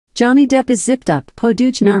Johnny Depp is zipped up,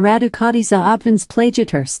 poduj na radukati za obvins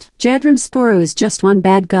plagiaturst. Jadram Sporu is just one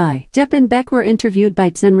bad guy. Depp and Beck were interviewed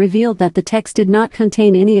by TS and revealed that the text did not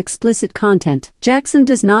contain any explicit content. Jackson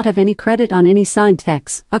does not have any credit on any signed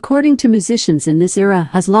texts. According to musicians in this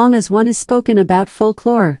era, as long as one is spoken about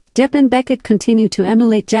folklore, Depp and Beckett continue to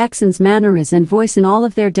emulate Jackson's mannerisms and voice in all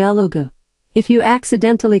of their dialogue. If you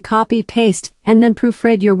accidentally copy-paste and then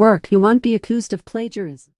proofread your work, you won't be accused of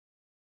plagiarism.